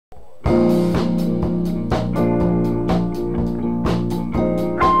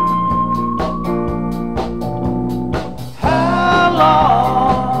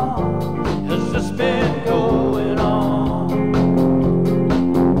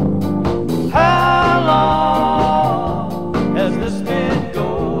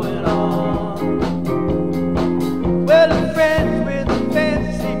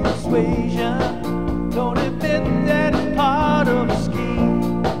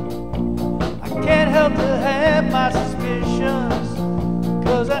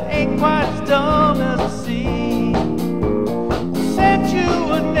ain't quite as dumb as I seem. Said you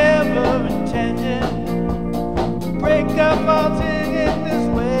were never intending to break up our thing in this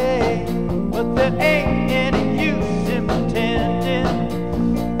way, but there ain't any use in pretending.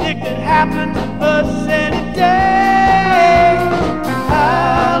 It could happen to us any day.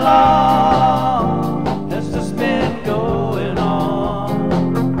 How long has this been going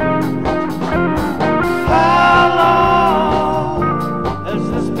on? How long has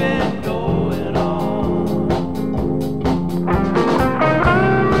this been going on?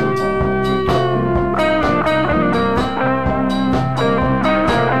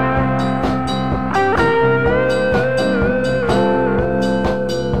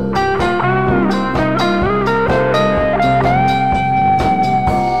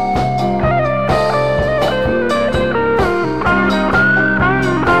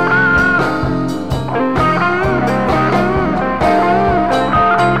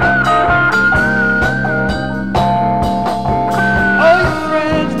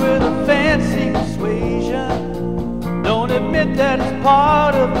 That is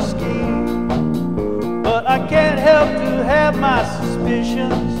part of the scheme, but I can't help to have my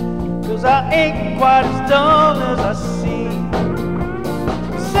suspicions, 'cause I ain't quite as dumb as I seem.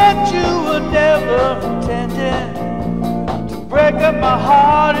 Said you were never intending to break up my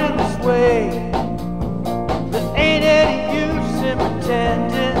heart in this way. There ain't any use in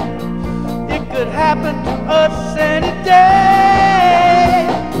pretending. It could happen to us any day.